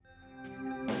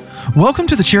Welcome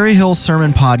to the Cherry Hill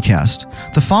Sermon Podcast.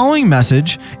 The following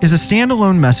message is a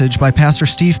standalone message by Pastor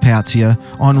Steve Patzia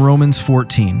on Romans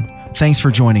 14. Thanks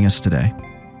for joining us today.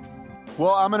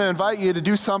 Well, I'm going to invite you to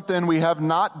do something we have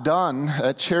not done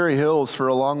at Cherry Hills for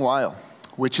a long while,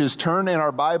 which is turn in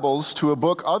our Bibles to a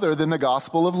book other than the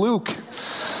Gospel of Luke.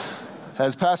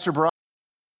 As Pastor Brian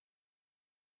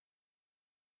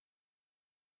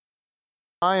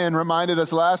reminded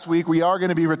us last week, we are going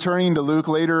to be returning to Luke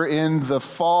later in the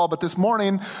fall, but this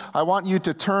morning I want you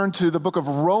to turn to the book of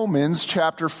Romans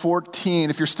chapter 14.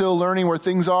 If you're still learning where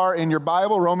things are in your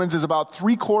Bible, Romans is about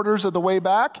 3/4 of the way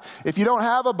back. If you don't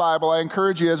have a Bible, I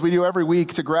encourage you, as we do every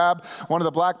week, to grab one of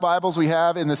the black Bibles we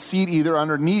have in the seat either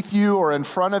underneath you or in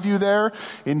front of you there.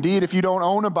 Indeed, if you don't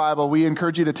own a Bible, we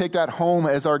encourage you to take that home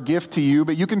as our gift to you,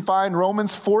 but you can find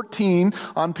Romans 14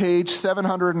 on page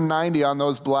 790 on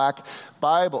those black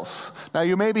Bibles. Now,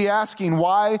 you may be asking,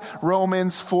 why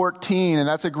Romans 14? And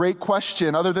that's a great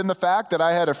question. Other than the fact that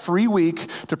I had a free week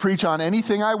to preach on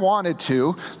anything I wanted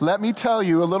to, let me tell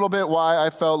you a little bit why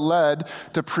I felt led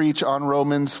to preach on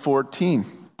Romans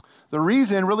 14. The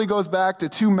reason really goes back to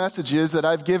two messages that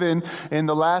I've given in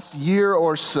the last year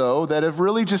or so that have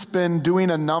really just been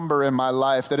doing a number in my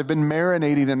life, that have been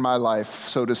marinating in my life,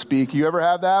 so to speak. You ever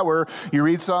have that where you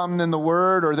read something in the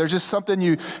Word, or there's just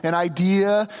something an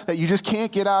idea that you just can't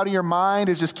get out of your mind,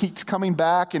 it just keeps coming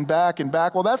back and back and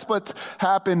back? Well, that's what's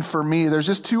happened for me. There's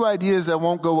just two ideas that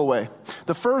won't go away.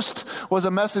 The first was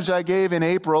a message I gave in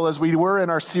April as we were in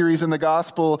our series in the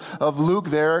Gospel of Luke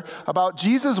there about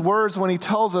Jesus' words when he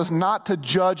tells us not to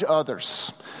judge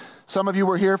others. Some of you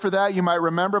were here for that, you might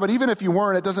remember, but even if you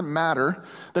weren't, it doesn't matter.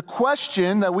 The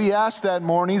question that we asked that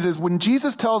morning is, when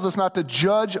Jesus tells us not to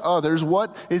judge others,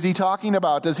 what is he talking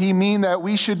about? Does he mean that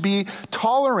we should be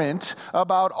tolerant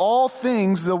about all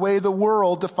things the way the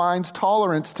world defines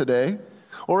tolerance today?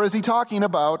 Or is he talking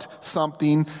about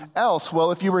something else?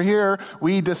 Well, if you were here,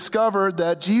 we discovered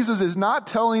that Jesus is not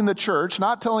telling the church,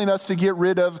 not telling us to get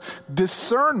rid of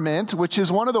discernment, which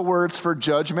is one of the words for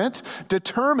judgment,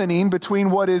 determining between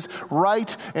what is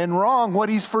right and wrong. What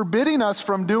he's forbidding us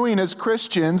from doing as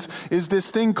Christians is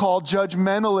this thing called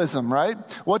judgmentalism, right?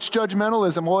 What's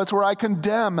judgmentalism? Well, it's where I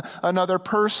condemn another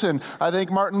person. I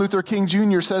think Martin Luther King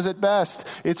Jr. says it best.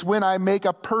 It's when I make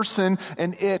a person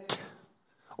an it,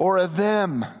 or a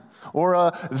them, or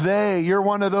a they. You're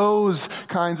one of those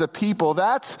kinds of people.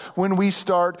 That's when we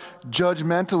start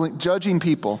judging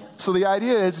people. So the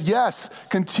idea is, yes,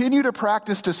 continue to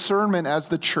practice discernment as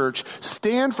the church.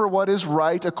 Stand for what is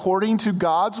right according to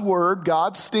God's word,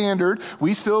 God's standard.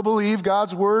 We still believe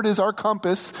God's word is our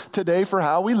compass today for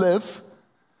how we live.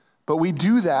 But we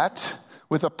do that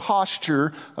with a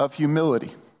posture of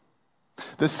humility.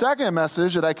 The second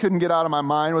message that I couldn't get out of my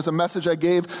mind was a message I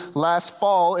gave last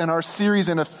fall in our series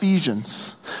in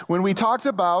Ephesians, when we talked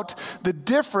about the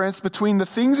difference between the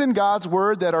things in God's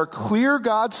word that are clear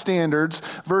God standards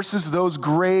versus those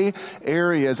gray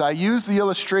areas. I used the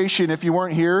illustration, if you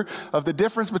weren't here, of the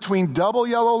difference between double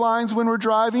yellow lines when we're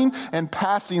driving and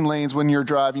passing lanes when you're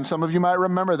driving. Some of you might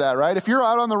remember that, right? If you're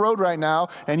out on the road right now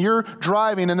and you're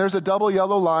driving and there's a double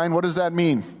yellow line, what does that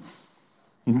mean?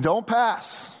 You don't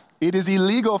pass. It is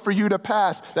illegal for you to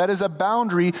pass. That is a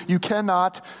boundary you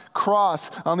cannot cross.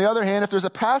 On the other hand, if there's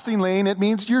a passing lane, it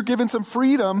means you're given some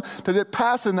freedom to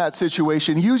pass in that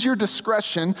situation. Use your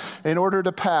discretion in order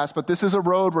to pass, but this is a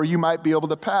road where you might be able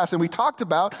to pass. And we talked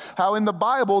about how in the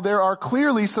Bible there are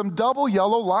clearly some double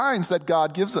yellow lines that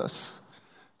God gives us.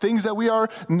 Things that we are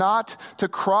not to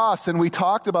cross. And we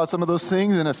talked about some of those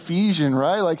things in Ephesians,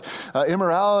 right? Like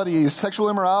immorality,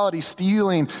 sexual immorality,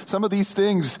 stealing, some of these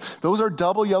things. Those are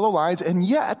double yellow lines. And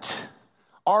yet,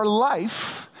 our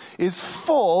life is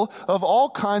full of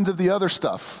all kinds of the other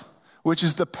stuff, which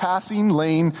is the passing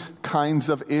lane kinds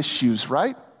of issues,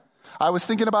 right? I was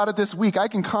thinking about it this week. I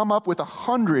can come up with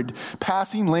 100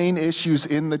 passing lane issues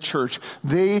in the church.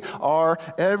 They are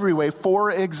everywhere. For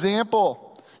example,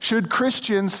 should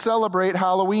Christians celebrate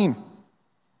Halloween?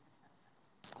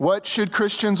 What should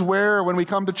Christians wear when we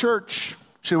come to church?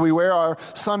 Should we wear our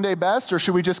Sunday best, or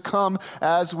should we just come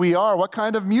as we are? What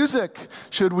kind of music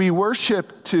should we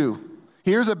worship to?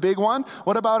 Here's a big one.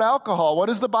 What about alcohol? What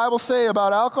does the Bible say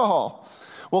about alcohol?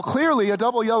 Well, clearly a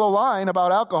double yellow line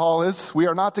about alcohol is we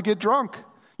are not to get drunk.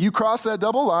 You cross that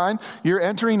double line, you're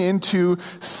entering into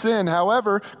sin.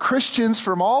 However, Christians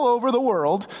from all over the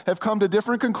world have come to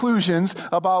different conclusions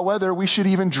about whether we should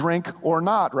even drink or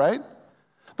not, right?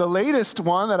 The latest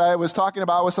one that I was talking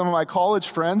about with some of my college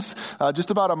friends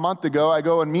just about a month ago, I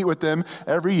go and meet with them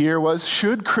every year, was,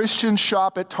 should Christians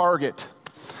shop at Target?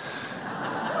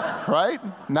 Right?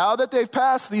 Now that they've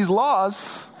passed these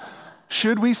laws,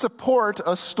 Should we support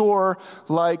a store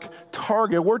like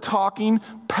Target? We're talking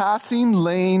passing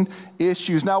lane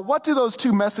issues. Now, what do those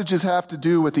two messages have to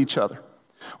do with each other?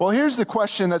 Well, here's the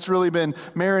question that's really been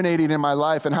marinating in my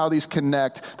life and how these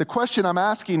connect. The question I'm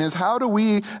asking is, how do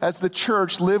we as the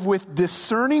church live with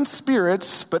discerning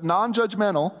spirits but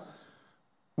non-judgmental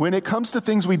when it comes to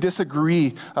things we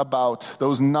disagree about,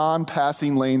 those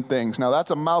non-passing lane things? Now,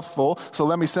 that's a mouthful, so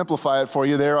let me simplify it for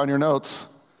you there on your notes.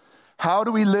 How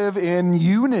do we live in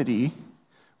unity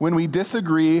when we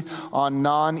disagree on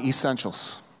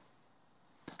non-essentials?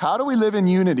 How do we live in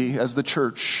unity as the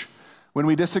church when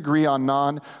we disagree on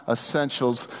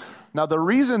non-essentials? Now, the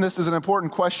reason this is an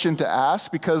important question to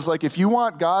ask, because if you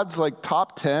want God's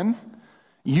top 10,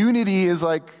 unity is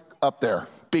up there,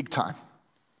 big time.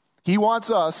 He wants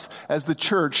us as the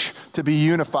church to be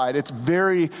unified. It's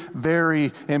very,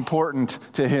 very important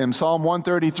to him. Psalm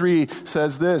 133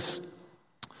 says this: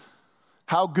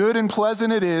 how good and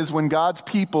pleasant it is when God's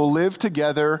people live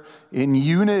together in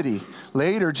unity.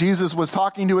 Later, Jesus was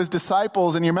talking to his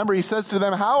disciples, and you remember he says to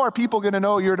them, how are people going to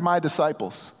know you're my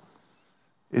disciples?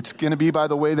 It's going to be by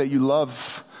the way that you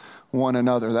love one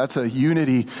another. That's a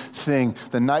unity thing.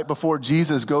 The night before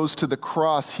Jesus goes to the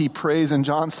cross, he prays in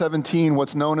John 17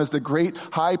 what's known as the great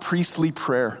high priestly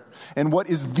prayer. And what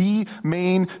is the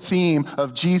main theme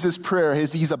of Jesus' prayer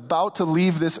is he's about to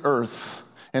leave this earth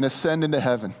and ascend into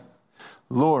heaven.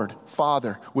 Lord,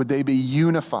 Father, would they be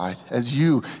unified as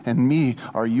you and me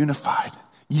are unified?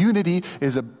 Unity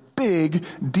is a big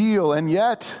deal, and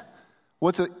yet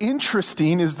what's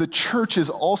interesting is the church is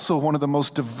also one of the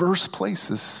most diverse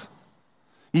places.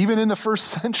 Even in the first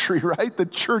century, right? The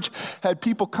church had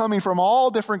people coming from all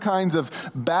different kinds of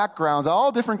backgrounds,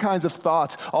 all different kinds of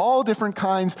thoughts, all different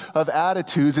kinds of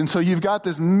attitudes. And so you've got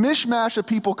this mishmash of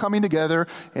people coming together,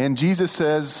 and Jesus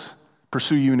says,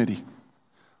 pursue unity.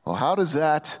 Well, how does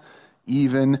that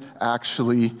even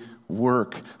actually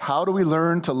work? How do we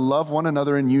learn to love one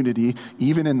another in unity,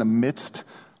 even in the midst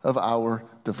of our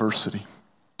diversity?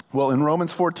 Well, in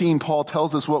Romans 14, Paul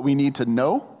tells us what we need to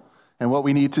know and what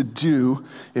we need to do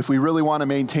if we really want to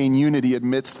maintain unity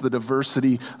amidst the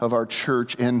diversity of our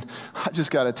church. And I just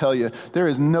got to tell you, there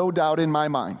is no doubt in my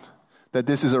mind that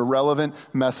this is a relevant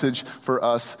message for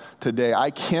us today. I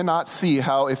cannot see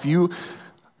how, if you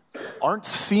aren't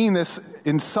seeing this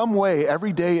in some way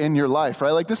every day in your life,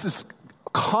 right? This is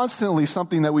constantly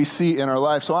something that we see in our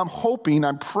life. So I'm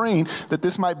praying that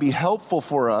this might be helpful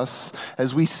for us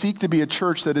as we seek to be a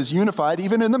church that is unified,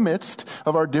 even in the midst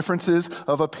of our differences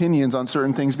of opinions on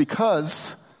certain things,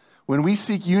 because when we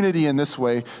seek unity in this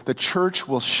way, the church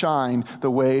will shine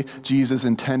the way Jesus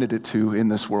intended it to in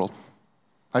this world.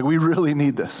 We really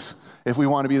need this if we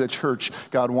want to be the church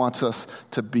God wants us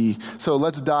to be. So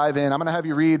let's dive in. I'm going to have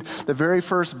you read the very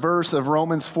first verse of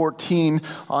Romans 14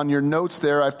 on your notes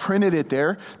there. I've printed it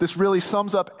there. This really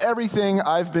sums up everything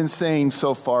I've been saying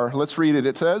so far. Let's read it.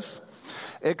 It says,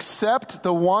 "Accept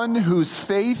the one whose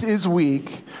faith is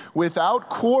weak without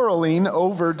quarreling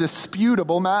over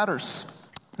disputable matters."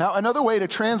 Now, another way to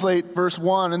translate verse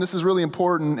 1, and this is really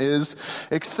important, is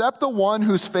accept the one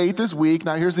whose faith is weak.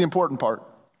 Now, here's the important part.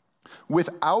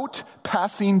 Without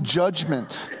passing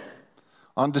judgment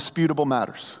on disputable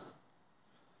matters.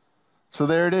 So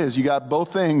there it is. You got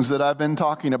both things that I've been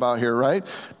talking about here, right?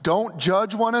 Don't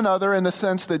judge one another in the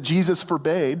sense that Jesus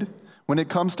forbade when it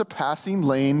comes to passing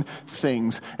lane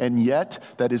things. And yet,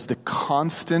 that is the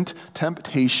constant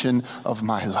temptation of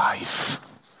my life.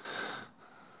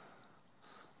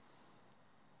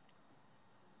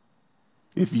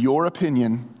 If your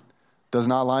opinion does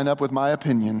not line up with my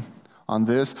opinion on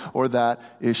this or that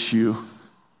issue,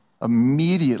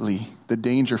 immediately the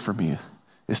danger for me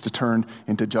is to turn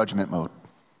into judgment mode,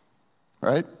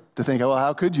 right? To think, well,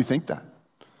 how could you think that?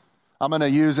 I'm going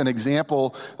to use an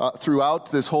example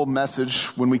throughout this whole message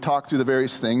when we talk through the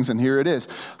various things, and here it is.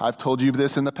 I've told you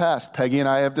this in the past. Peggy and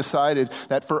I have decided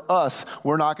that for us,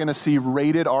 we're not going to see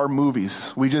rated R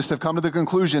movies. We just have come to the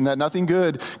conclusion that nothing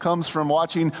good comes from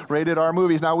watching rated R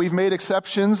movies. Now, we've made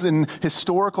exceptions in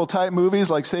historical type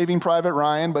movies like Saving Private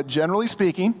Ryan, but generally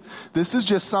speaking, this is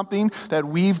just something that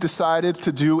we've decided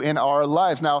to do in our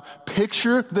lives. Now,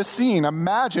 picture the scene.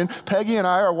 Imagine Peggy and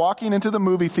I are walking into the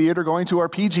movie theater going to our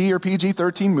PG or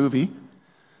PG-13 movie,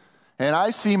 and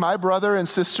I see my brother and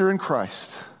sister in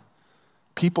Christ,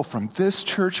 people from this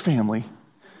church family,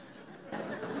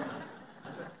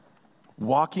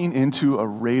 walking into a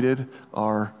rated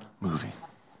R movie.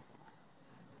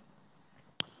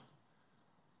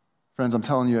 Friends, I'm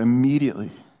telling you,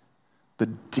 immediately, the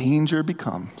danger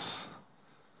becomes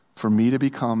for me to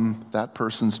become that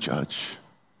person's judge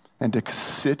and to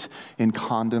sit in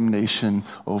condemnation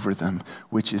over them,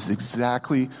 which is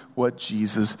exactly what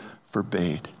Jesus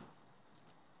forbade.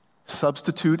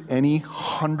 Substitute any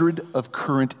 100 of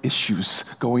current issues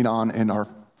going on in our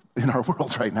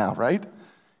world right now, right?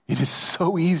 It is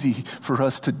so easy for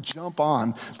us to jump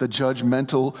on the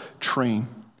judgmental train.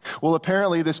 Well,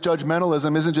 apparently this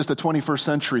judgmentalism isn't just a 21st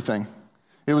century thing.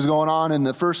 It was going on in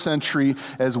the first century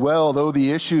as well, though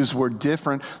the issues were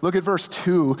different. Look at verse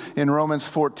 2 in Romans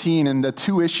 14 and the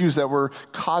two issues that were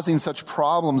causing such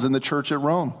problems in the church at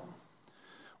Rome.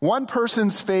 One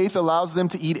person's faith allows them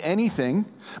to eat anything,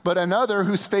 but another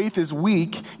whose faith is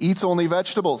weak eats only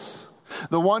vegetables.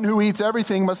 The one who eats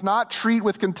everything must not treat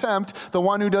with contempt the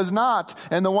one who does not,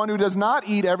 and the one who does not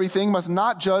eat everything must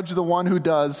not judge the one who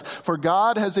does, for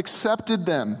God has accepted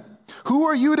them. Who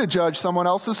are you to judge someone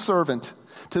else's servant?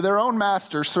 To their own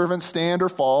master, servants stand or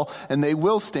fall, and they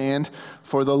will stand,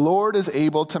 for the Lord is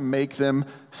able to make them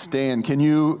stand. Can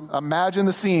you imagine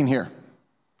the scene here?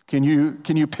 Can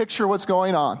you picture what's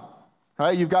going on?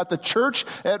 Right? You've got the church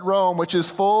at Rome, which is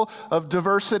full of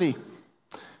diversity.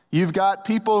 You've got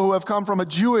people who have come from a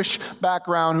Jewish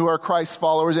background who are Christ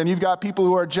followers, and you've got people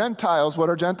who are Gentiles. What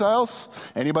are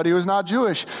Gentiles? Anybody who is not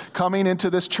Jewish coming into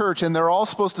this church, and they're all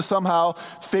supposed to somehow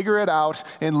figure it out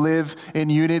and live in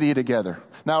unity together.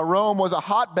 Now, Rome was a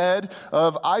hotbed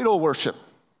of idol worship.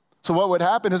 So what would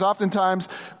happen is oftentimes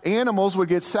animals would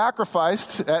get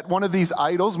sacrificed at one of these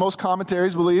idols. Most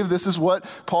commentaries believe this is what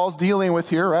Paul's dealing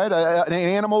with here, right? An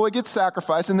animal would get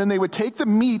sacrificed, and then they would take the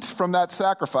meat from that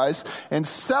sacrifice and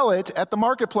sell it at the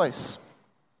marketplace.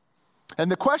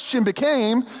 And the question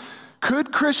became,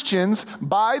 could Christians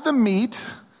buy the meat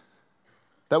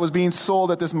that was being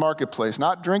sold at this marketplace?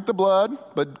 Not drink the blood,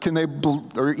 but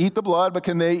or eat the blood, but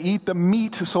can they eat the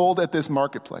meat sold at this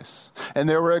marketplace? And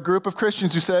there were a group of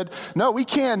Christians who said, no, we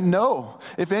can't know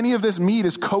if any of this meat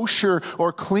is kosher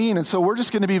or clean, and so we're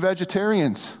just going to be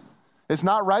vegetarians. It's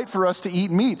not right for us to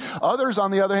eat meat. Others,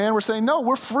 on the other hand, were saying, no,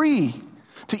 we're free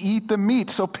to eat the meat.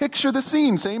 So picture the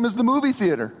scene, same as the movie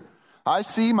theater. I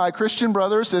see my Christian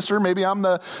brother or sister, maybe I'm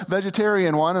the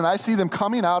vegetarian one, and I see them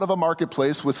coming out of a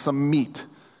marketplace with some meat.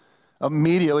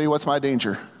 Immediately, what's my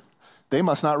danger? They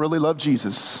must not really love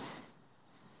Jesus.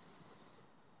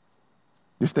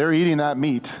 If they're eating that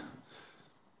meat,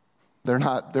 they're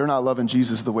not loving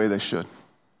Jesus the way they should.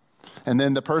 And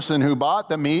then the person who bought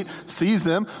the meat sees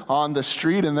them on the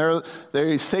street, and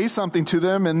they say something to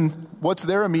them, and what's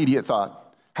their immediate thought?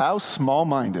 How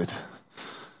small-minded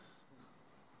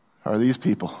are these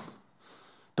people?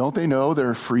 Don't they know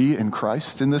they're free in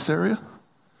Christ in this area?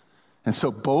 And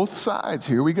so both sides,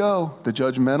 here we go. The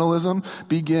judgmentalism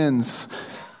begins.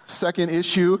 Second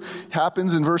issue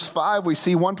happens in verse 5. We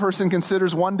see one person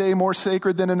considers one day more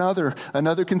sacred than another.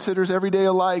 Another considers every day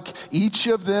alike. Each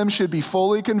of them should be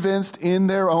fully convinced in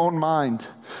their own mind.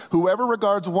 Whoever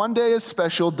regards one day as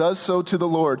special does so to the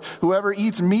Lord. Whoever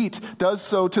eats meat does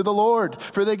so to the Lord,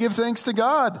 for they give thanks to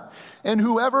God. And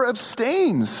whoever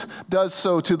abstains does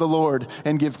so to the Lord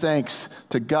and give thanks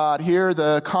to God. Here,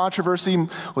 the controversy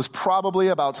was probably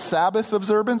about Sabbath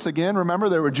observance. Again, remember,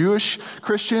 there were Jewish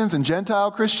Christians and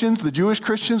Gentile Christians. The Jewish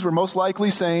Christians were most likely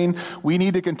saying, we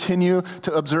need to continue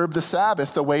to observe the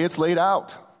Sabbath the way it's laid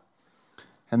out.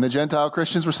 And the Gentile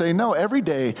Christians were saying, no, every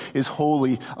day is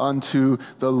holy unto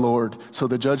the Lord. So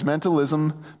the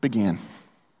judgmentalism began.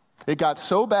 It got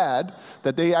so bad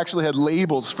that they actually had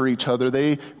labels for each other.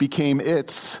 They became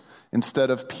its instead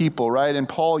of people, right? And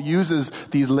Paul uses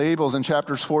these labels in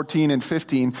chapters 14 and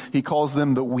 15. He calls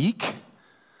them the weak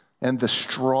and the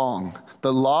strong.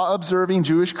 The law-observing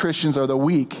Jewish Christians are the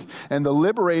weak, and the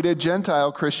liberated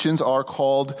Gentile Christians are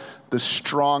called the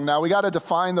strong. Now, we got to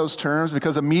define those terms,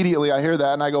 because immediately I hear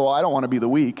that and I go, well, I don't want to be the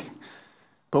weak.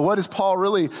 But what is Paul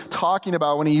really talking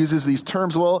about when he uses these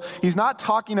terms? Well, he's not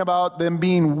talking about them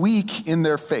being weak in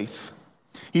their faith.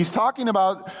 He's talking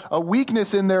about a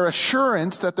weakness in their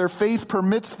assurance that their faith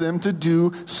permits them to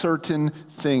do certain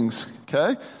things,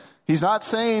 okay? He's not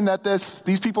saying that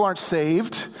these people aren't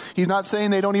saved. He's not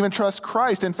saying they don't even trust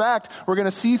Christ. In fact, we're going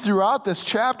to see throughout this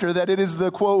chapter that it is the,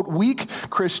 quote, weak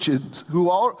Christians who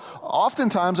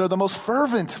oftentimes are the most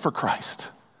fervent for Christ,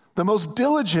 the most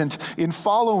diligent in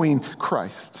following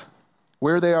Christ.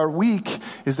 Where they are weak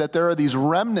is that there are these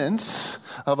remnants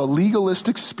of a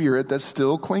legalistic spirit that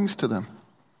still clings to them.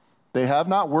 They have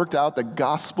not worked out the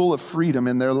gospel of freedom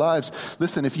in their lives.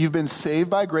 Listen, if you've been saved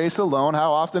by grace alone,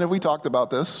 how often have we talked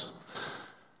about this?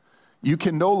 You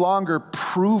can no longer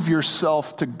prove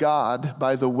yourself to God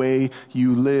by the way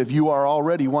you live. You are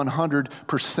already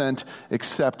 100%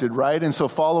 accepted, right? And so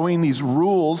following these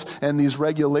rules and these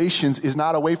regulations is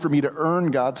not a way for me to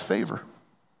earn God's favor.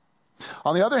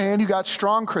 On the other hand, you got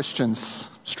strong Christians,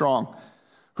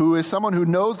 who is someone who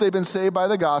knows they've been saved by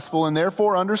the gospel and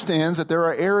therefore understands that there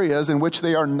are areas in which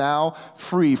they are now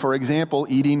free. For example,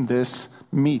 eating this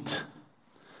meat.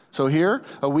 So here,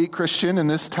 a weak Christian in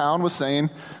this town was saying,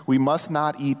 we must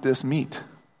not eat this meat.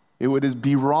 It would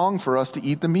be wrong for us to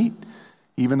eat the meat,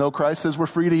 even though Christ says we're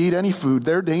free to eat any food.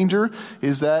 Their danger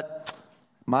is that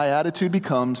my attitude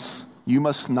becomes, you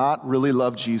must not really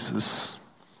love Jesus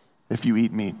if you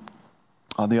eat meat.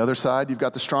 On the other side, you've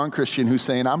got the strong Christian who's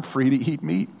saying, I'm free to eat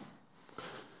meat.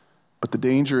 But the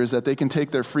danger is that they can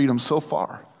take their freedom so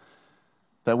far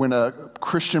that when a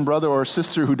Christian brother or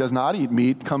sister who does not eat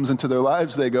meat comes into their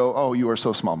lives, they go, oh, you are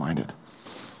so small-minded.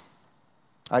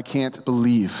 I can't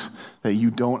believe that you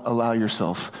don't allow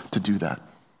yourself to do that.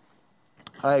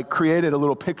 I created a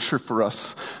little picture for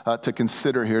us to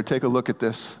consider here. Take a look at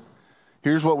this.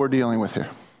 Here's what we're dealing with here.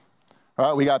 All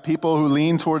right, we got people who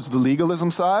lean towards the legalism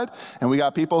side, and we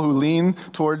got people who lean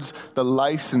towards the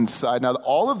license side. Now,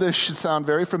 all of this should sound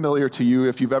very familiar to you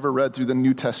if you've ever read through the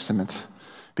New Testament,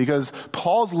 because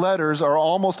Paul's letters are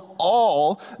almost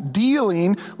all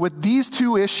dealing with these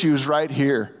two issues right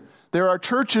here. There are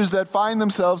churches that find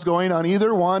themselves going on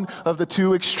either one of the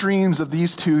two extremes of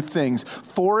these two things.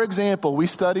 For example, we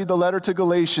studied the letter to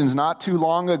Galatians not too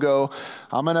long ago.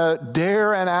 I'm going to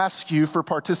dare and ask you for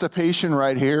participation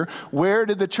right here. Where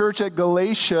did the church at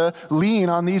Galatia lean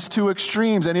on these two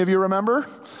extremes? Any of you remember?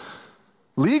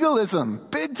 Legalism,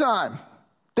 big time.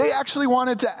 They actually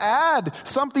wanted to add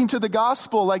something to the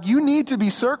gospel, like you need to be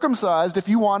circumcised if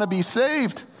you want to be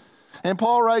saved. And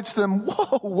Paul writes to them,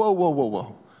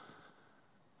 whoa.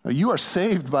 You are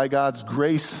saved by God's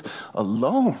grace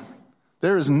alone.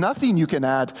 There is nothing you can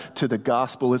add to the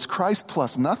gospel. It's Christ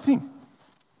plus nothing.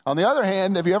 On the other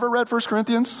hand, have you ever read 1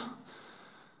 Corinthians?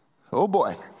 Oh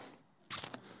boy.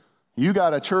 You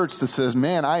got a church that says,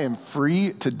 man, I am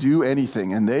free to do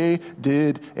anything. And they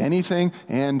did anything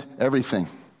and everything.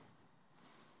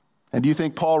 And do you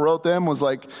think Paul wrote them was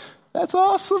like, that's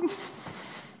awesome.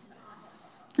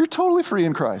 You're totally free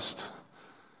in Christ.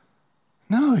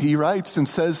 No, he writes and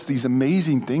says these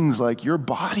amazing things like your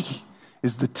body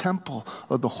is the temple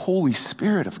of the Holy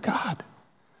Spirit of God.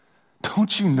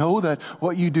 Don't you know that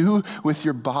what you do with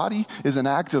your body is an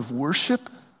act of worship?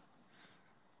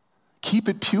 Keep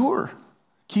it pure.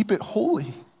 Keep it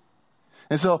holy.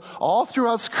 And so all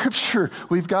throughout Scripture,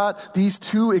 we've got these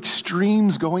two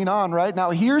extremes going on, right? Now,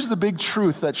 here's the big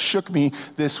truth that shook me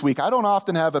this week. I don't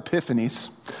often have epiphanies.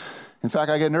 In fact,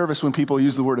 I get nervous when people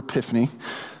use the word epiphany.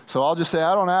 So I'll just say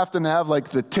I don't often have like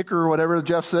the ticker or whatever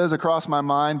Jeff says across my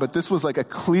mind, but this was like a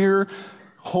clear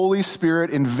Holy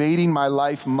Spirit invading my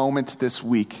life moment this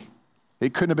week.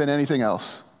 It couldn't have been anything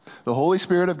else. The Holy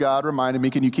Spirit of God reminded me,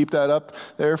 can you keep that up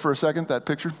there for a second, that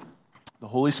picture? The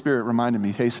Holy Spirit reminded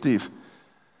me, hey, Steve,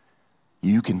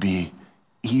 you can be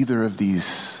either of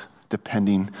these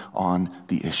depending on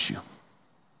the issue.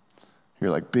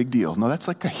 You're like, big deal. No, that's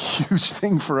like a huge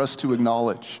thing for us to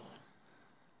acknowledge.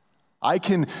 I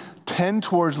can tend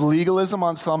towards legalism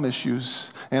on some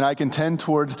issues, and I can tend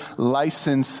towards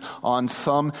license on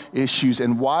some issues.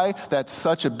 And why that's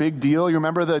such a big deal? You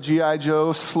remember the G.I.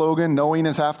 Joe slogan, knowing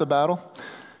is half the battle?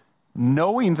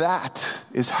 Knowing that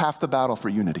is half the battle for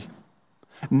unity.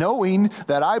 Knowing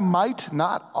that I might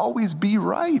not always be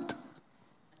right,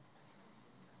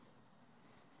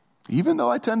 even though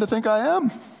I tend to think I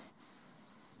am.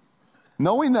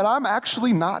 Knowing that I'm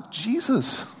actually not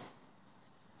Jesus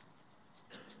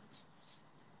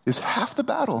is half the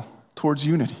battle towards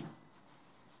unity.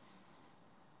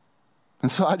 And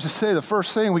so I just say the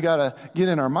first thing we got to get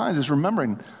in our minds is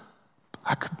remembering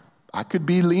I could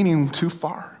be leaning too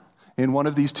far in one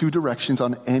of these two directions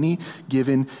on any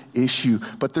given issue.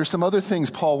 But there's some other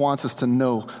things Paul wants us to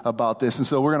know about this. And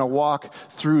so we're going to walk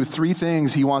through three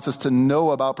things he wants us to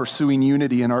know about pursuing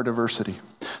unity in our diversity.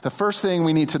 The first thing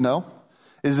we need to know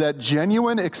is that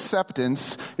genuine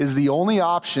acceptance is the only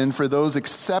option for those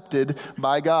accepted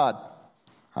by God.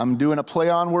 I'm doing a play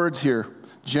on words here.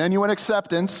 Genuine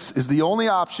acceptance is the only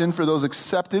option for those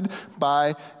accepted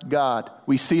by God.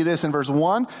 We see this in verse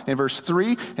 1, in verse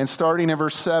 3, and starting in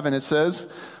verse 7. It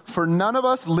says, "For none of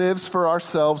us lives for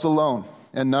ourselves alone,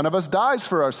 and none of us dies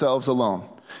for ourselves alone.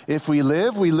 If we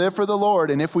live for the Lord,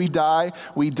 and if we die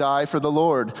for the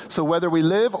Lord. So whether we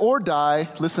live or die,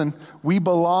 listen, we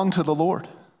belong to the Lord.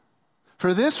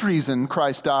 For this reason,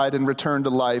 Christ died and returned to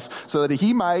life, so that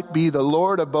he might be the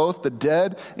Lord of both the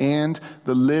dead and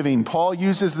the living." Paul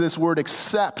uses this word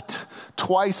accept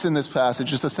twice in this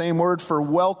passage. It's the same word for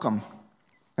welcome.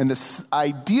 And this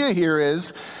idea here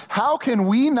is, how can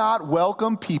we not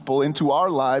welcome people into our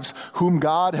lives whom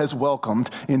God has welcomed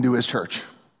into his church?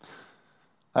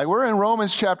 Like we're in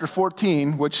Romans chapter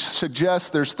 14, which suggests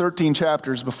there's 13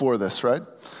 chapters before this, right?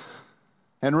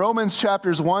 And Romans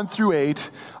chapters 1 through 8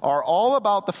 are all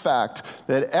about the fact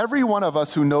that every one of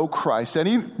us who know Christ,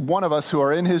 any one of us who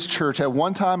are in his church at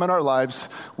one time in our lives,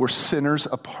 were sinners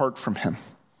apart from him.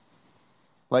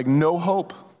 Like no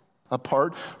hope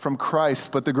apart from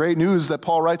Christ. But the great news that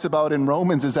Paul writes about in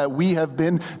Romans is that we have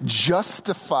been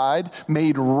justified,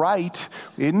 made right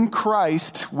in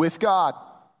Christ with God.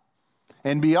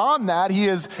 And beyond that, he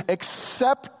has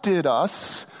accepted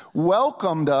us,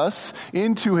 welcomed us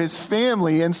into his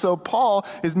family. And so Paul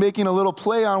is making a little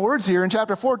play on words here. In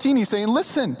chapter 14, he's saying,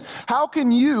 listen, how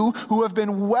can you who have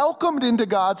been welcomed into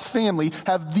God's family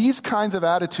have these kinds of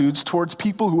attitudes towards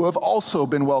people who have also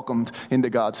been welcomed into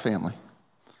God's family?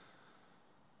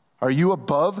 Are you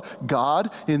above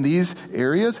God in these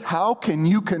areas? How can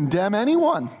you condemn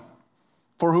anyone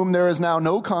for whom there is now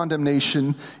no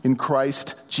condemnation in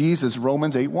Christ Jesus?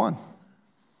 Romans 8:1.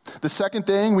 The second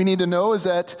thing we need to know is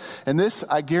that, and this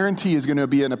I guarantee is going to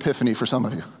be an epiphany for some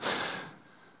of you.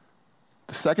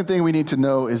 The second thing we need to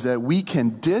know is that we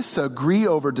can disagree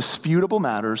over disputable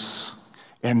matters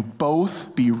and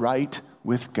both be right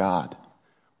with God.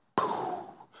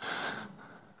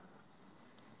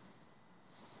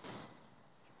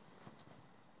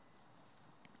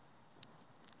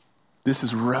 This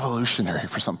is revolutionary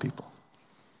for some people.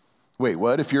 Wait,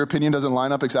 what? If your opinion doesn't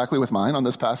line up exactly with mine on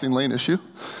this passing lane issue,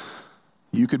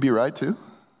 you could be right too?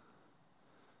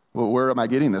 Well, where am I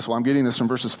getting this? Well, I'm getting this from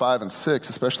verses 5 and 6,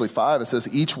 especially 5. It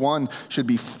says, each one should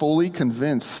be fully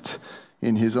convinced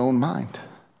in his own mind.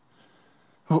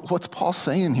 What's Paul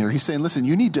saying here? He's saying, listen,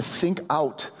 you need to think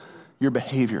out your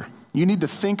behavior. You need to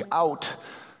think out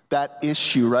that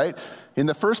issue, right? In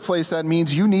the first place, that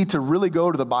means you need to really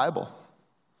go to the Bible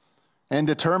and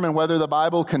determine whether the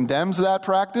Bible condemns that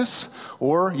practice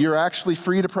or you're actually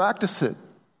free to practice it.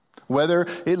 Whether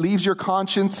it leaves your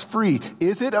conscience free.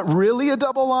 Is it really a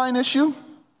double line issue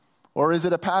or is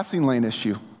it a passing lane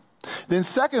issue? Then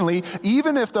secondly,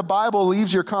 even if the Bible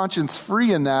leaves your conscience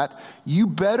free in that, you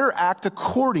better act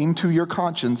according to your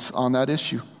conscience on that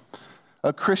issue.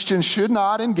 A Christian should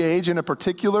not engage in a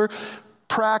particular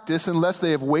practice unless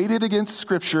they have weighed it against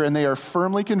Scripture and they are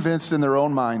firmly convinced in their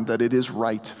own mind that it is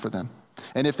right for them.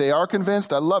 And if they are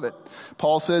convinced, I love it.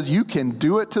 Paul says you can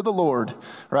do it to the Lord,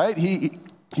 right?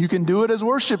 You can do it as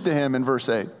worship to him in verse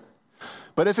 8.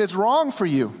 But if it's wrong for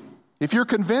you, if you're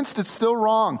convinced it's still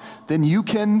wrong, then you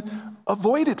can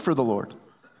avoid it for the Lord.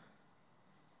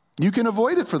 You can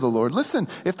avoid it for the Lord. Listen,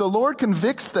 if the Lord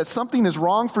convicts that something is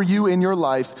wrong for you in your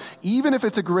life, even if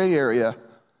it's a gray area,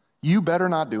 you better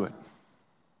not do it.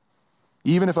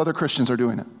 Even if other Christians are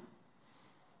doing it.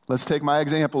 Let's take my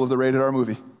example of the rated R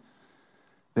movie.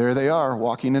 There they are,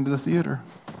 walking into the theater.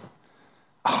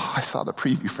 Oh, I saw the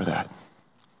preview for that.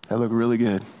 That looked really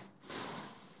good.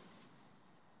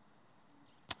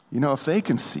 You know, if they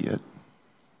can see it,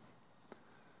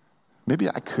 maybe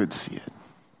I could see it.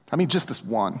 I mean, just this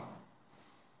one.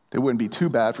 It wouldn't be too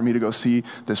bad for me to go see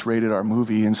this rated R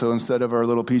movie. And so instead of our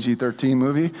little PG-13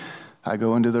 movie, I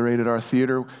go into the rated R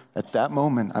theater. At that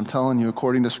moment, I'm telling you,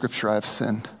 according to Scripture, I have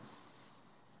sinned.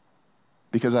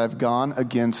 Because I've gone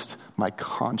against my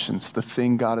conscience, the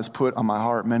thing God has put on my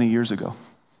heart many years ago.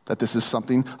 That this is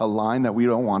something, a line that we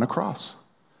don't want to cross.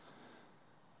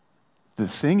 The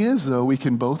thing is, though, we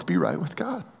can both be right with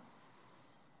God.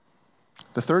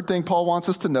 The third thing Paul wants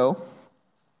us to know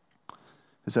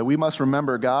is that we must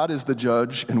remember God is the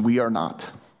judge and we are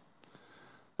not.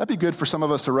 That'd be good for some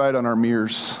of us to write on our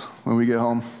mirrors when we get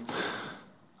home.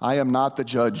 I am not the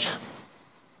judge.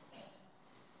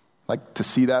 Like to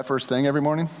see that first thing every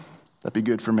morning? That'd be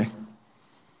good for me.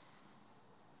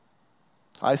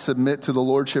 I submit to the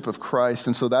lordship of Christ,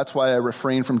 and so that's why I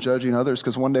refrain from judging others,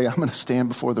 because one day I'm going to stand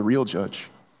before the real judge.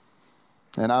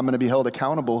 And I'm going to be held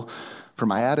accountable for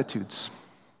my attitudes,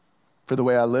 for the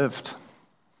way I lived,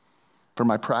 for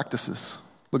my practices.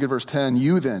 Look at verse 10.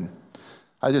 You then,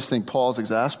 I just think Paul's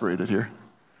exasperated here.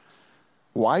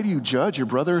 Why do you judge your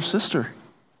brother or sister?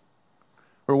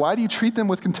 Or why do you treat them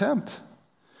with contempt?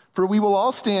 For we will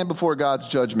all stand before God's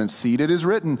judgment seat. It is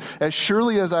written, as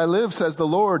surely as I live, says the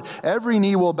Lord, every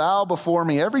knee will bow before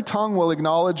me, every tongue will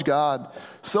acknowledge God,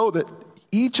 so that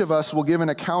each of us will give an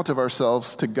account of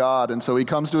ourselves to God. And so he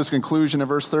comes to his conclusion in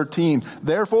verse 13.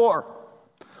 Therefore,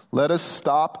 let us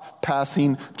stop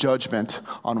passing judgment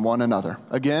on one another.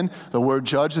 Again, the word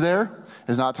judge there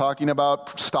is not talking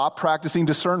about stop practicing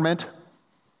discernment.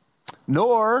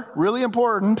 Nor, really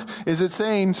important, is it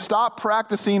saying stop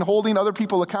practicing holding other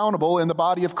people accountable in the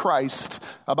body of Christ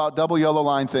about double yellow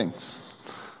line things.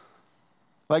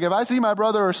 Like if I see my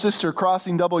brother or sister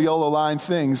crossing double yellow line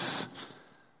things,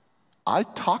 I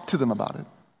talk to them about it.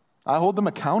 I hold them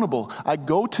accountable. I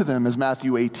go to them, as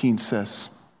Matthew 18 says,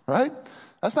 right?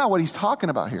 That's not what he's talking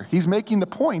about here. He's making the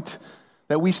point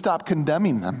that we stop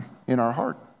condemning them in our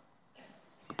heart.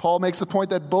 Paul makes the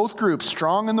point that both groups,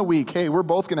 strong and the weak, hey, we're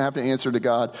both going to have to answer to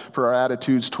God for our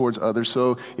attitudes towards others.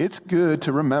 So it's good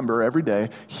to remember every day,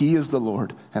 he is the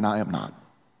Lord and I am not.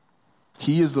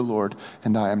 He is the Lord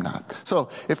and I am not. So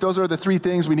if those are the three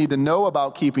things we need to know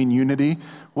about keeping unity,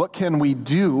 what can we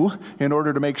do in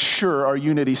order to make sure our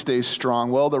unity stays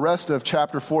strong? Well, the rest of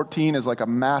chapter 14 is like a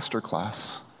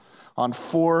masterclass on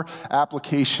 4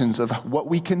 applications of what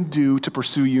we can do to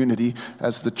pursue unity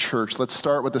as the church. Let's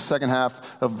start with the second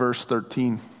half of verse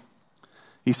 13.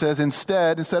 He says,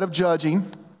 instead of judging,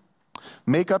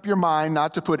 make up your mind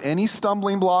not to put any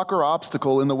stumbling block or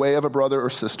obstacle in the way of a brother or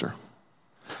sister.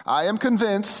 I am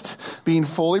convinced, being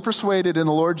fully persuaded in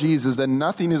the Lord Jesus, that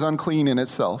nothing is unclean in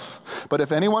itself. But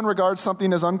if anyone regards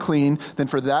something as unclean, then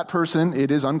for that person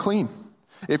it is unclean.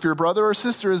 If your brother or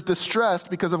sister is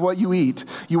distressed because of what you eat,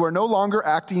 you are no longer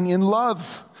acting in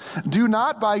love. Do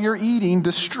not by your eating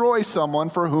destroy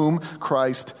someone for whom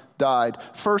Christ died.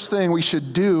 First thing we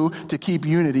should do to keep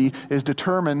unity is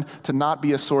determine to not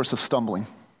be a source of stumbling.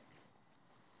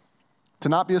 To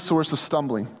not be a source of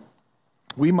stumbling.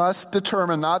 We must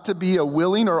determine not to be a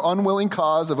willing or unwilling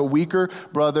cause of a weaker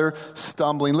brother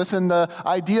stumbling. Listen, the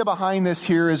idea behind this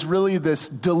here is really this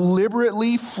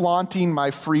deliberately flaunting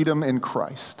my freedom in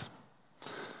Christ.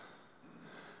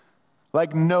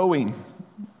 Like knowing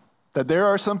that there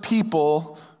are some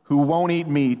people who won't eat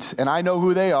meat, and I know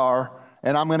who they are,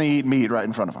 and I'm going to eat meat right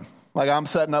in front of them. Like I'm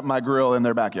setting up my grill in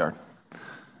their backyard.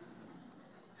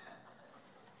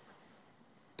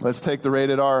 Let's take the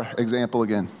rated R example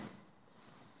again.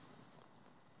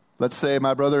 Let's say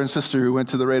my brother and sister who went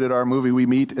to the rated R movie, we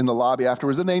meet in the lobby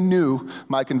afterwards, and they knew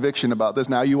my conviction about this.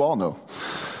 Now you all know.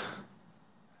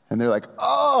 And they're like,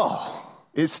 oh,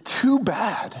 it's too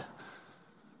bad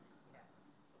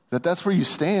that that's where you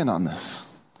stand on this,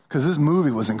 because this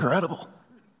movie was incredible.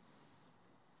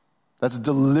 That's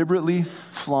deliberately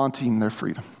flaunting their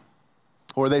freedom.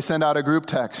 Or they send out a group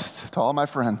text to all my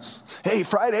friends. Hey,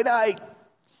 Friday night,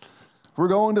 we're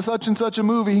going to such and such a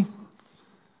movie.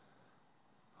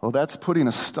 Well, that's putting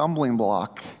a stumbling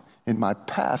block in my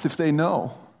path if they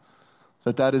know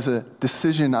that that is a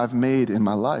decision I've made in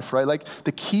my life, right? Like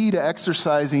the key to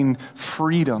exercising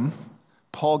freedom,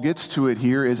 Paul gets to it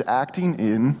here, is acting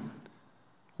in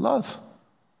love.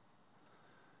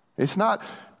 It's not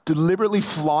deliberately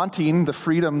flaunting the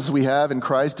freedoms we have in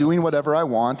Christ, doing whatever I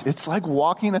want. It's like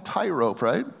walking a tightrope,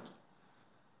 right?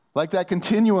 Like that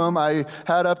continuum I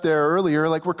had up there earlier,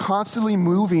 like we're constantly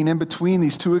moving in between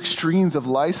these two extremes of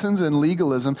license and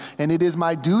legalism, and it is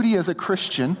my duty as a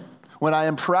Christian, when I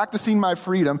am practicing my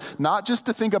freedom, not just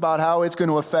to think about how it's going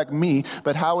to affect me,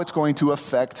 but how it's going to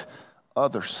affect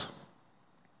others.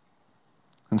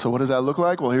 And so what does that look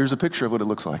like? Well, here's a picture of what it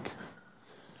looks like.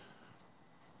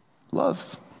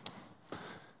 Love.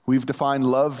 We've defined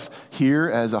love here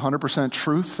as 100%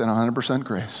 truth and 100%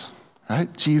 grace.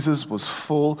 Right? Jesus was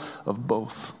full of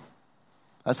both.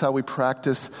 That's how we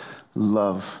practice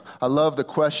love. I love the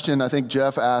question I think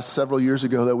Jeff asked several years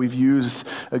ago that we've used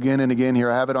again and again here.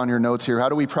 I have it on your notes here. How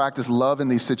do we practice love in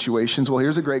these situations? Well,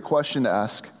 here's a great question to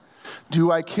ask.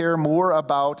 Do I care more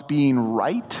about being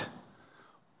right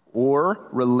or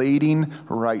relating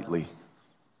rightly?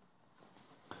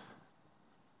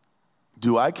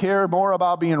 Do I care more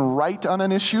about being right on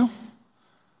an issue?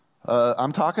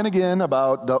 I'm talking again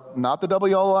about not the double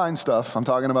yellow line stuff. I'm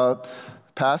talking about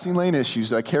passing lane issues.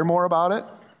 Do I care more about it?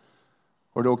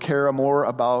 Or do I care more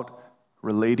about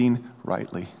relating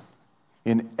rightly?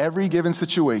 In every given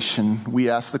situation, we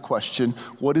ask the question,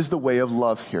 what is the way of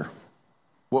love here?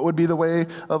 What would be the way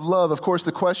of love? Of course,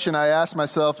 the question I asked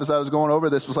myself as I was going over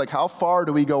this was like, how far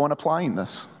do we go in applying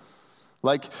this?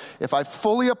 Like, if I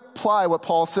fully apply what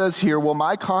Paul says here, will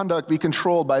my conduct be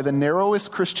controlled by the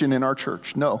narrowest Christian in our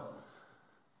church? No.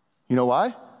 You know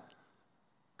why?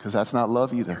 Because that's not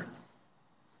love either.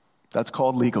 That's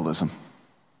called legalism.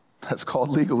 That's called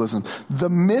legalism. The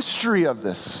mystery of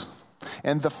this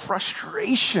and the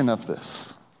frustration of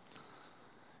this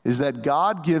is that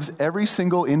God gives every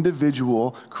single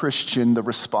individual Christian the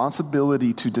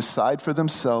responsibility to decide for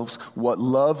themselves what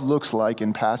love looks like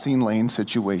in passing lane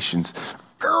situations.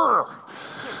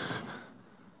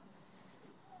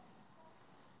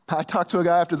 I talked to a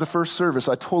guy after the first service.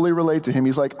 I totally relate to him.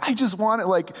 He's like, I just want it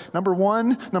like number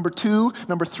 1, number 2,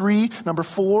 number 3, number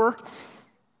 4.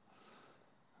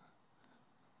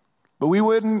 But we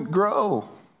wouldn't grow.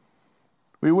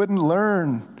 We wouldn't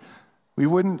learn. We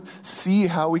wouldn't see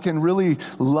how we can really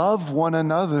love one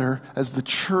another as the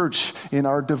church in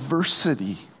our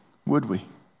diversity, would we?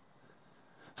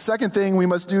 Second thing we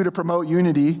must do to promote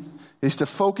unity is to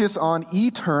focus on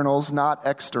eternals, not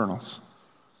externals.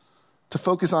 To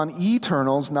focus on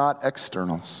eternals, not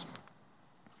externals.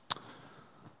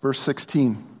 Verse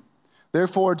 16.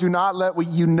 Therefore, do not let what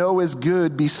you know is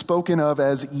good be spoken of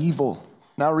as evil.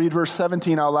 Now read verse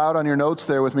 17 out loud on your notes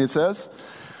there with me. It says,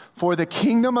 for the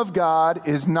kingdom of God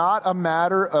is not a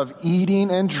matter of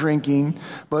eating and drinking,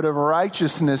 but of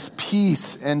righteousness,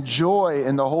 peace, and joy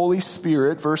in the Holy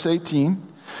Spirit. Verse 18,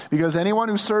 because anyone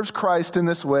who serves Christ in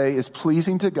this way is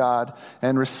pleasing to God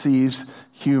and receives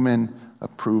human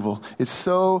approval. It's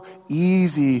so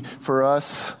easy for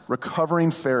us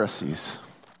recovering Pharisees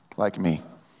like me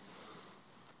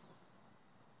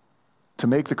to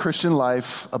make the Christian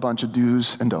life a bunch of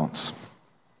do's and don'ts.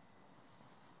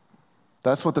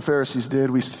 That's what the Pharisees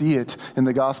did. We see it in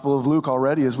the Gospel of Luke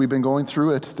already as we've been going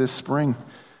through it this spring.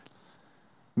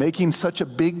 Making such a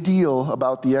big deal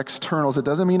about the externals. It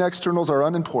doesn't mean externals are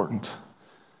unimportant,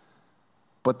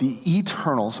 but the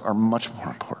eternals are much more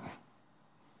important.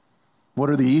 What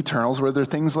are the eternals? Well, they're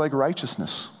things like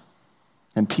righteousness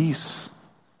and peace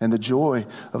and the joy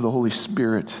of the Holy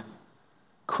Spirit.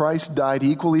 Christ died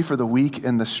equally for the weak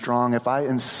and the strong. If I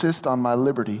insist on my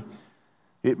liberty,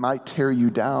 it might tear you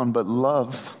down, but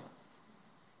love,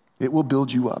 it will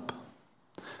build you up.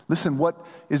 Listen, what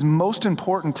is most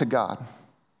important to God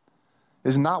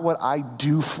is not what I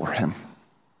do for him.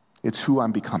 It's who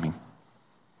I'm becoming.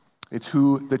 It's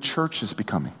who the church is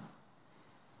becoming.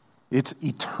 It's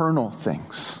eternal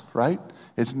things, right?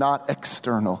 It's not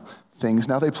external things.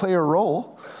 Now, they play a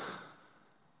role,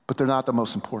 but they're not the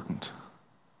most important.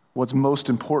 What's most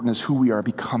important is who we are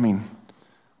becoming.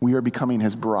 We are becoming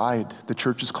his bride. The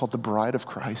church is called the bride of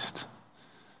Christ.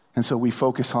 And so we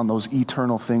focus on those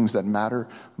eternal things that matter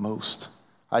most.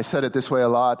 I said it this way a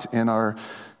lot in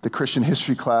the Christian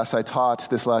history class I taught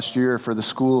this last year for the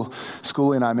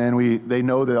schooling I'm in. They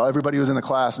know that everybody who's in the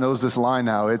class knows this line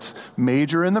now. It's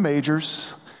major in the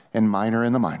majors and minor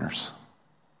in the minors.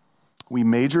 We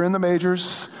major in the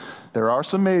majors. There are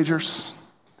some majors,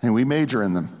 and we major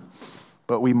in them.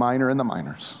 But we minor in the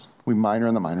minors. We minor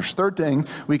in the minors. Third thing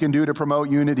we can do to promote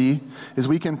unity is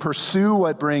we can pursue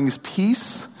what brings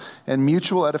peace and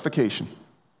mutual edification.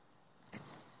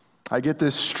 I get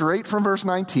this straight from verse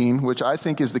 19, which I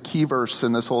think is the key verse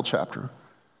in this whole chapter.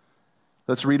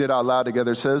 Let's read it out loud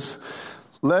together. It says,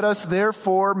 let us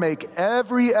therefore make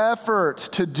every effort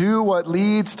to do what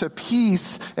leads to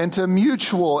peace and to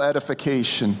mutual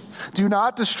edification. Do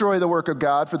not destroy the work of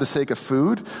God for the sake of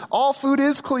food. All food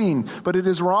is clean, but it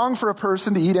is wrong for a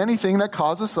person to eat anything that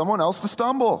causes someone else to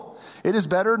stumble. It is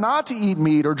better not to eat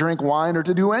meat or drink wine or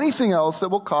to do anything else that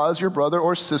will cause your brother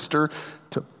or sister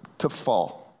to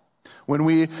fall. When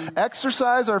we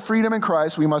exercise our freedom in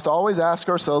Christ, we must always ask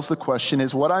ourselves the question,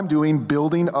 is what I'm doing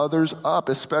building others up,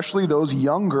 especially those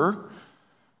younger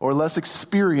or less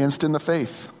experienced in the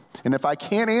faith? And if I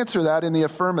can't answer that in the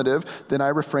affirmative, then I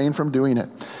refrain from doing it.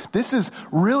 This is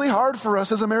really hard for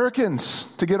us as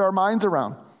Americans to get our minds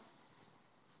around.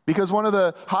 Because one of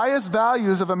the highest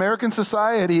values of American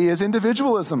society is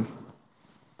individualism.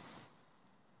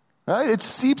 Right? It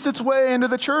seeps its way into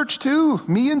the church too.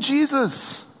 Me and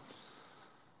Jesus.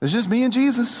 It's just me and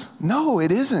Jesus. No,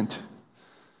 it isn't.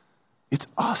 It's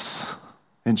us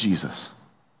and Jesus.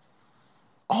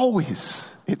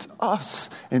 Always, it's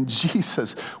us and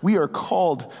Jesus. We are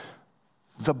called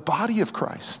the body of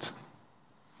Christ.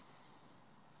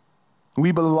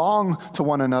 We belong to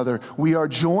one another. We are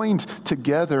joined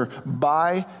together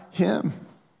by him.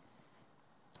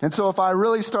 And so if I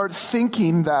really start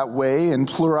thinking that way in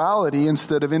plurality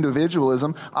instead of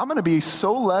individualism, I'm going to be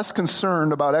so less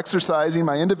concerned about exercising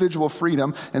my individual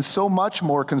freedom and so much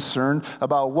more concerned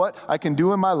about what I can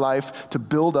do in my life to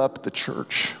build up the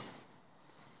church.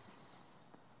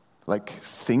 Like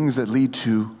things that lead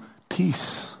to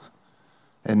peace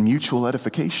and mutual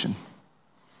edification.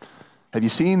 Have you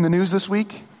seen the news this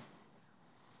week?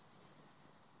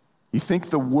 You think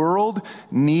the world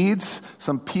needs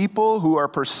some people who are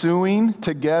pursuing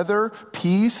together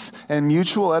peace and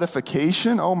mutual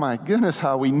edification? Oh my goodness,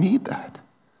 how we need that.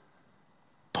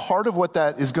 Part of what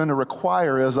that is going to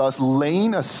require is us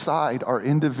laying aside our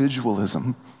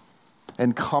individualism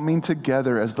and coming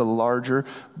together as the larger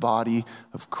body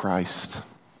of Christ,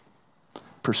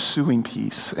 pursuing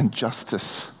peace and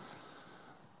justice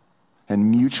and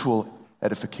mutual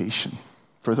edification.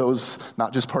 For those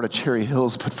not just part of Cherry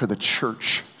Hills, but for the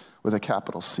church with a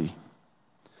capital C.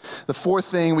 The fourth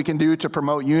thing we can do to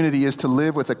promote unity is to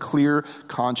live with a clear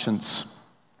conscience.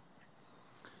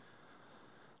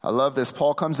 I love this.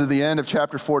 Paul comes to the end of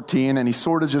chapter 14 and he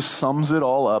sort of just sums it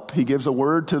all up. He gives a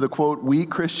word to the, quote, weak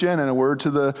Christian and a word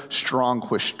to the strong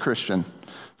Christian.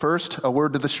 First, a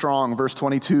word to the strong, verse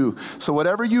 22. So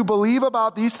whatever you believe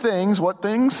about these things, what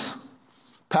things?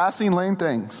 Passing lane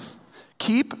things.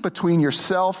 Keep between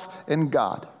yourself and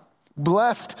God.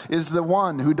 Blessed is the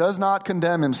one who does not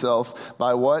condemn himself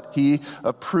by what he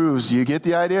approves. You get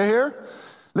the idea here?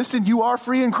 Listen, you are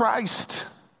free in Christ.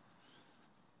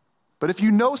 But if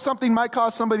you know something might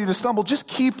cause somebody to stumble, just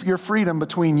keep your freedom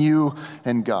between you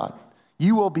and God.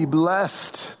 You will be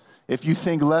blessed if you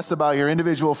think less about your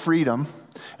individual freedom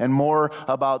and more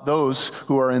about those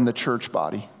who are in the church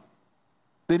body.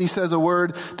 Then he says a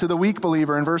word to the weak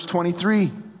believer in verse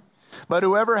 23. But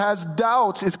whoever has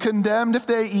doubts is condemned if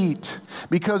they eat,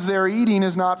 because their eating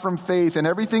is not from faith, and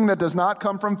everything that does not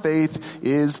come from faith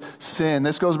is sin.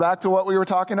 This goes back to what we were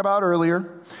talking about earlier.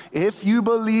 If you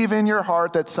believe in your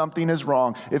heart that something is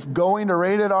wrong, if going to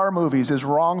rated R movies is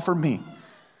wrong for me,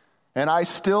 and I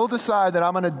still decide that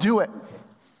I'm going to do it,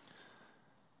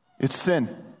 it's sin.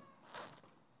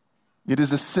 It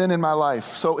is a sin in my life.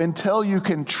 So until you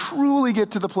can truly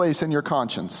get to the place in your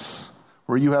conscience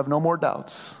where you have no more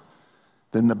doubts,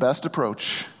 then the best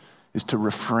approach is to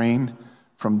refrain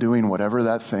from doing whatever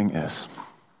that thing is.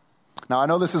 Now, I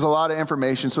know this is a lot of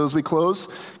information, so as we close,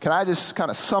 can I just kind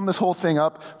of sum this whole thing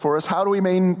up for us? How do we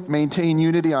maintain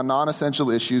unity on non-essential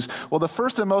issues? Well, the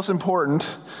first and most important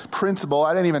principle,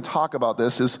 I didn't even talk about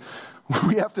this, is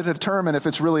we have to determine if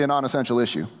it's really a non-essential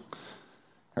issue.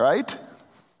 Right?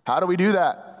 How do we do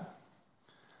that?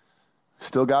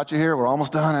 Still got you here. We're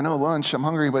almost done. I know lunch. I'm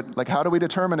hungry. But how do we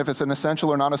determine if it's an essential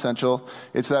or non-essential?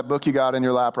 It's that book you got in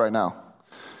your lap right now.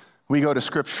 We go to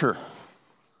Scripture.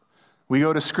 We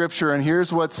go to Scripture, and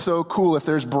here's what's so cool. If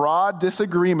there's broad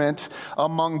disagreement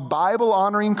among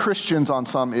Bible-honoring Christians on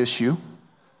some issue,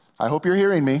 I hope you're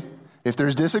hearing me. If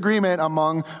there's disagreement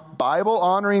among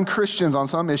Bible-honoring Christians on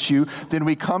some issue, then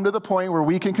we come to the point where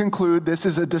we can conclude this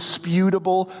is a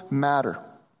disputable matter.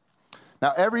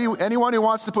 Now, anyone who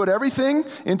wants to put everything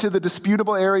into the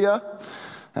disputable area,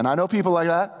 and I know people like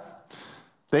that,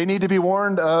 they need to be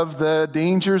warned of the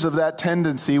dangers of that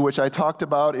tendency, which I talked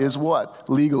about is what?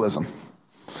 Legalism.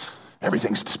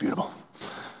 Everything's disputable.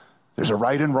 There's a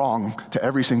right and wrong to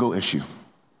every single issue.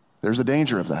 There's a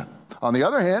danger of that. On the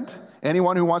other hand,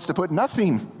 anyone who wants to put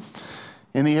nothing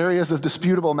in the areas of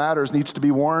disputable matters needs to be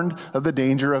warned of the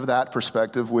danger of that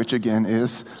perspective, which again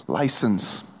is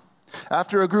license.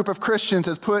 After a group of Christians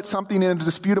has put something in a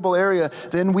disputable area,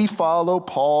 then we follow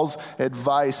Paul's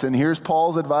advice. And here's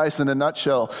Paul's advice in a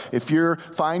nutshell. If you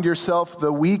find yourself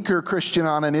the weaker Christian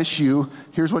on an issue,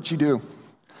 here's what you do.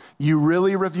 You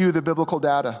really review the biblical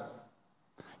data.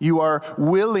 You are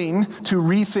willing to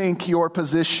rethink your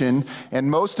position. And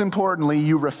most importantly,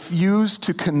 you refuse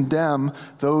to condemn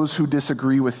those who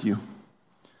disagree with you.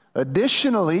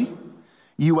 Additionally,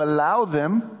 you allow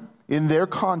them in their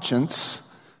conscience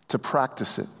to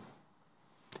practice it.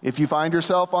 If you find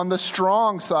yourself on the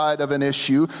strong side of an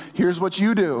issue, here's what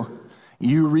you do.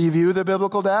 You review the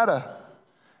biblical data.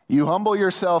 You humble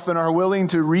yourself and are willing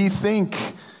to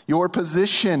rethink your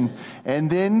position.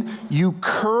 And then you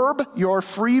curb your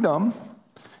freedom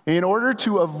in order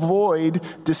to avoid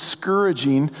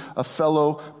discouraging a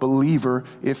fellow believer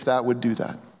if that would do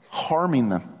that, harming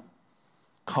them,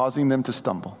 causing them to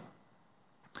stumble.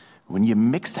 When you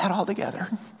mix that all together,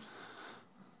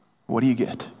 what do you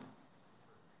get?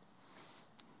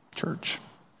 Church.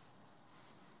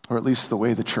 Or at least the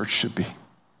way the church should be.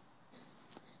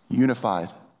 Unified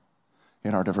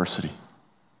in our diversity.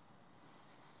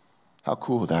 How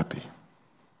cool would that be?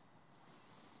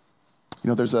 You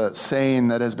know, there's a saying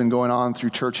that has been going on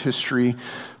through church history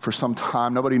for some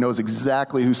time. Nobody knows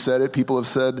exactly who said it. People have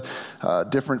said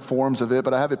different forms of it,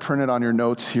 but I have it printed on your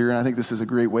notes here, and I think this is a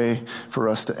great way for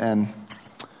us to end.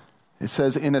 It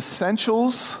says, in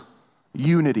essentials,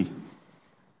 unity.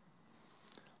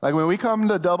 Like when we come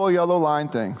to double yellow line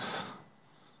things,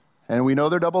 and we know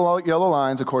they're double yellow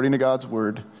lines according to God's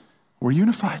word, we're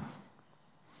unified.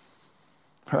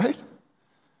 Right?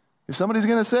 If somebody's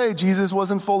going to say Jesus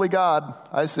wasn't fully God,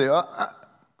 I say,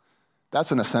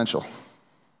 that's an essential.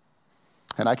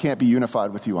 And I can't be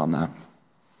unified with you on that.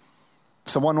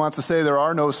 If someone wants to say there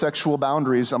are no sexual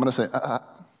boundaries, I'm going to say,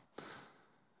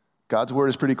 God's word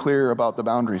is pretty clear about the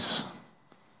boundaries.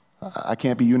 I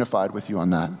can't be unified with you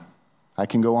on that. I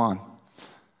can go on.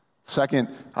 Second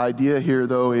idea here,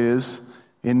 though, is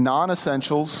in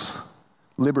non-essentials,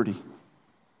 liberty.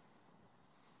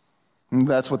 And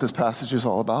that's what this passage is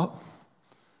all about,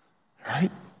 right?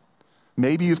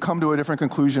 Maybe you've come to a different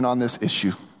conclusion on this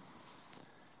issue.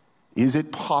 Is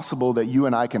it possible that you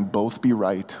and I can both be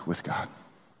right with God?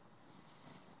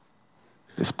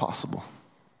 It's possible.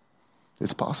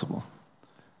 It's possible.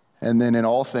 And then in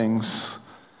all things,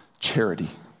 charity.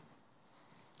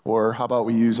 Or how about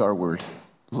we use our word,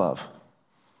 love.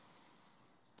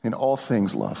 In all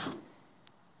things, love.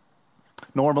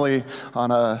 Normally,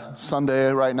 on a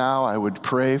Sunday right now, I would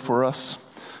pray for us.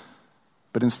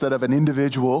 But instead of an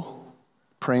individual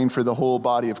praying for the whole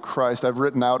body of Christ, I've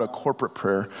written out a corporate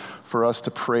prayer for us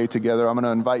to pray together. I'm going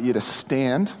to invite you to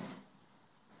stand.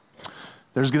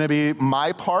 There's going to be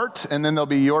my part, and then there'll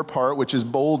be your part, which is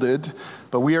bolded.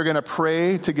 But we are going to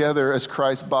pray together as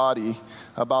Christ's body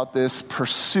about this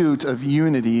pursuit of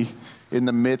unity in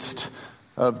the midst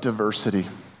of diversity.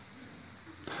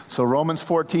 So Romans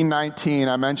 14:19,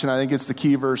 I mentioned, I think it's the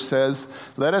key verse, says,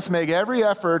 "Let us make every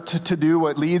effort to do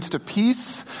what leads to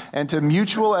peace and to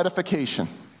mutual edification."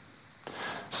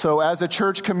 So as a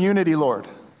church community, Lord,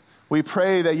 we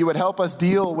pray that you would help us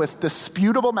deal with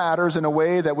disputable matters in a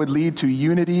way that would lead to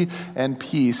unity and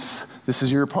peace. This is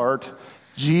your part.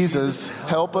 Jesus,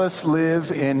 help us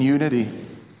live in unity.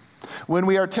 When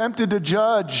we are tempted to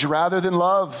judge rather than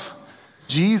love,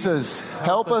 Jesus,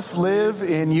 help us live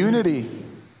in unity.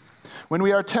 When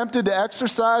we are tempted to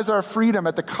exercise our freedom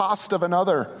at the cost of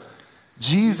another,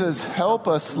 Jesus, help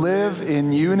us live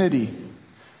in unity.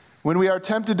 When we are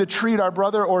tempted to treat our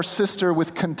brother or sister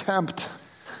with contempt,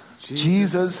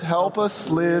 Jesus, help us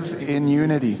live in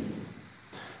unity.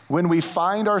 When we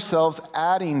find ourselves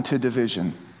adding to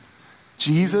division,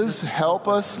 Jesus, help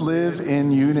us live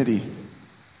in unity.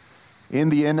 In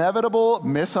the inevitable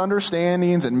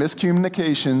misunderstandings and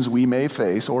miscommunications we may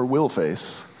face or will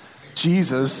face,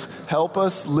 Jesus, help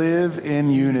us live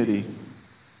in unity.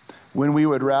 When we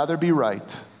would rather be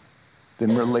right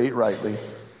than relate rightly,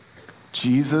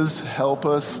 Jesus, help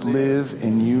us live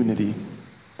in unity.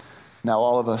 Now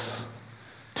all of us,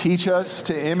 teach us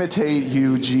to imitate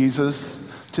you,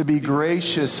 Jesus, to be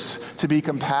gracious, to be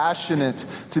compassionate,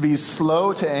 to be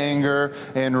slow to anger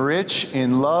and rich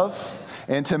in love,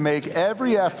 and to make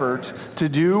every effort to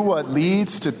do what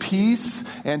leads to peace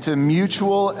and to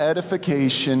mutual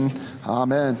edification.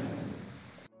 Amen.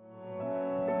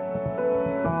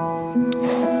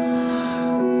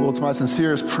 Well, it's my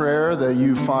sincerest prayer that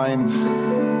you find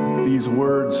these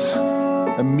words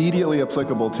immediately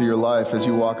applicable to your life as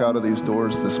you walk out of these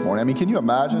doors this morning. I mean, can you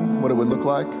imagine what it would look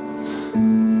like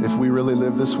if we really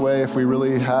lived this way, if we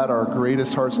really had our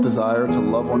greatest heart's desire to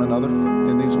love one another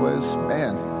in these ways?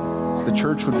 Man, the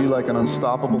church would be like an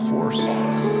unstoppable force.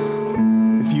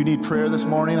 If you need prayer this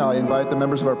morning, I invite the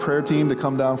members of our prayer team to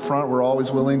come down front. We're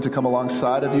always willing to come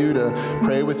alongside of you to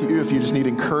pray with you. If you just need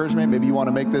encouragement, maybe you want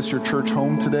to make this your church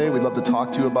home today, we'd love to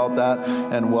talk to you about that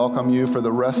and welcome you. For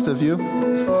the rest of you,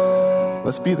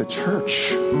 let's be the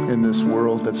church in this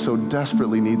world that so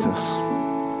desperately needs us.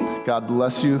 God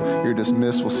bless you. You're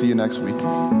dismissed. We'll see you next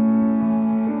week.